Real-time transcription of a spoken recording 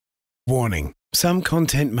Warning: some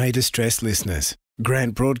content may distress listeners.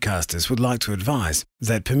 Grant Broadcasters would like to advise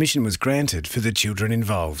that permission was granted for the children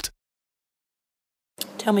involved.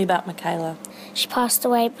 Tell me about Michaela. She passed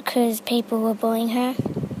away because people were bullying her.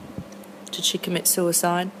 Did she commit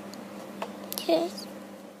suicide? Yes.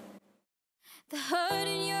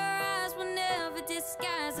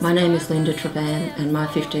 My name is Linda Trevan, and my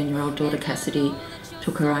 15-year-old daughter Cassidy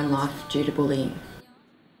took her own life due to bullying.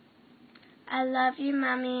 I love you,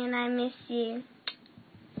 Mummy, and I miss you.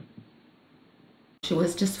 She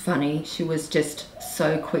was just funny. She was just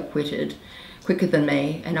so quick-witted, quicker than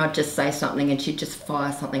me, and I'd just say something and she'd just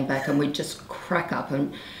fire something back and we'd just crack up,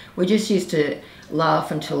 and we just used to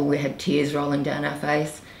laugh until we had tears rolling down our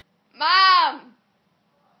face. Mom!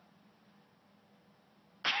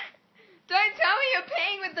 Don't tell me you're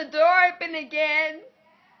peeing with the door open again.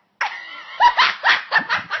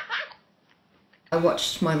 I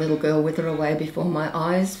watched my little girl wither away before my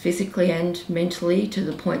eyes, physically and mentally, to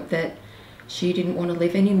the point that she didn't want to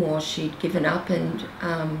live anymore. She'd given up, and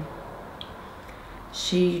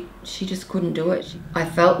she just couldn't do it. I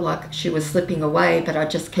felt like she was slipping away, but I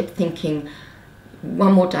just kept thinking,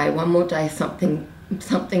 one more day, something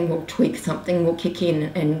will tweak, something will kick in,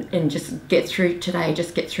 and just get through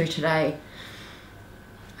today,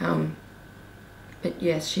 But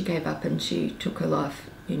yes, she gave up and she took her life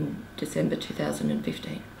in December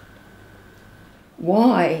 2015.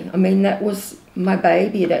 Why? I mean, that was my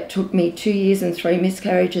baby. That took me 2 years and 3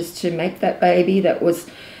 miscarriages to make that baby. That was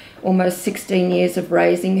almost 16 years of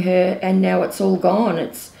raising her, and now it's all gone.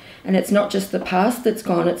 It's not just the past that's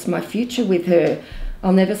gone, it's my future with her.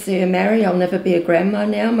 I'll never see her marry, I'll never be a grandma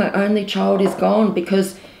now. My only child is gone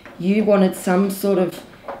because you wanted some sort of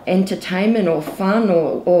entertainment or fun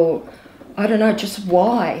or I don't know, just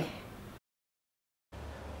why?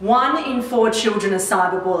 1 in 4 children are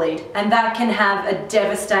cyberbullied, and that can have a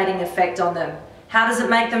devastating effect on them. How does it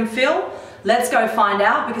make them feel? Let's go find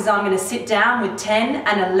out, because I'm going to sit down with 10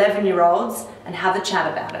 and 11-year-olds and have a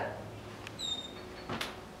chat about it.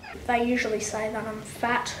 They usually say that I'm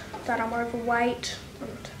fat, that I'm overweight,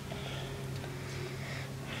 and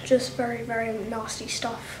just very, very nasty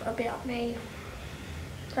stuff about me.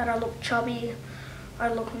 That I look chubby, I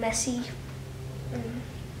look messy, and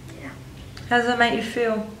yeah. How does that make you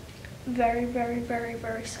feel? Very, very, very,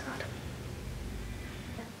 very sad.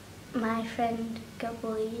 My friend got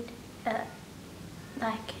bullied.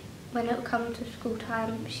 Like, when it would come to school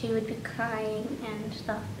time, she would be crying and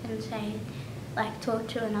stuff and say, like, talk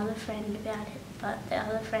to another friend about it, but the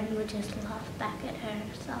other friend would just laugh back at her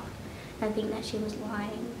herself and think that she was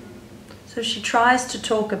lying. So she tries to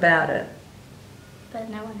talk about it, But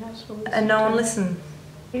no one else will listen. and no one listens.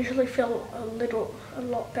 I usually feel a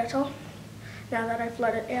lot better now that I've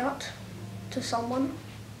let it out to someone.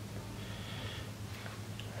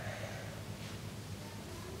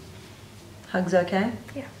 Hugs okay?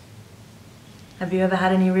 Yeah. Have you ever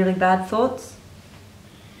had any really bad thoughts?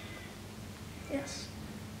 Yes.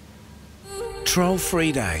 Troll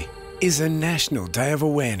Free Day is a national day of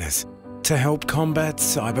awareness to help combat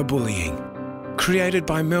cyberbullying. Created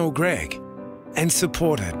by Mel Gregg and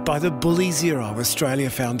supported by the Bully Zero Australia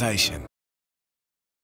Foundation.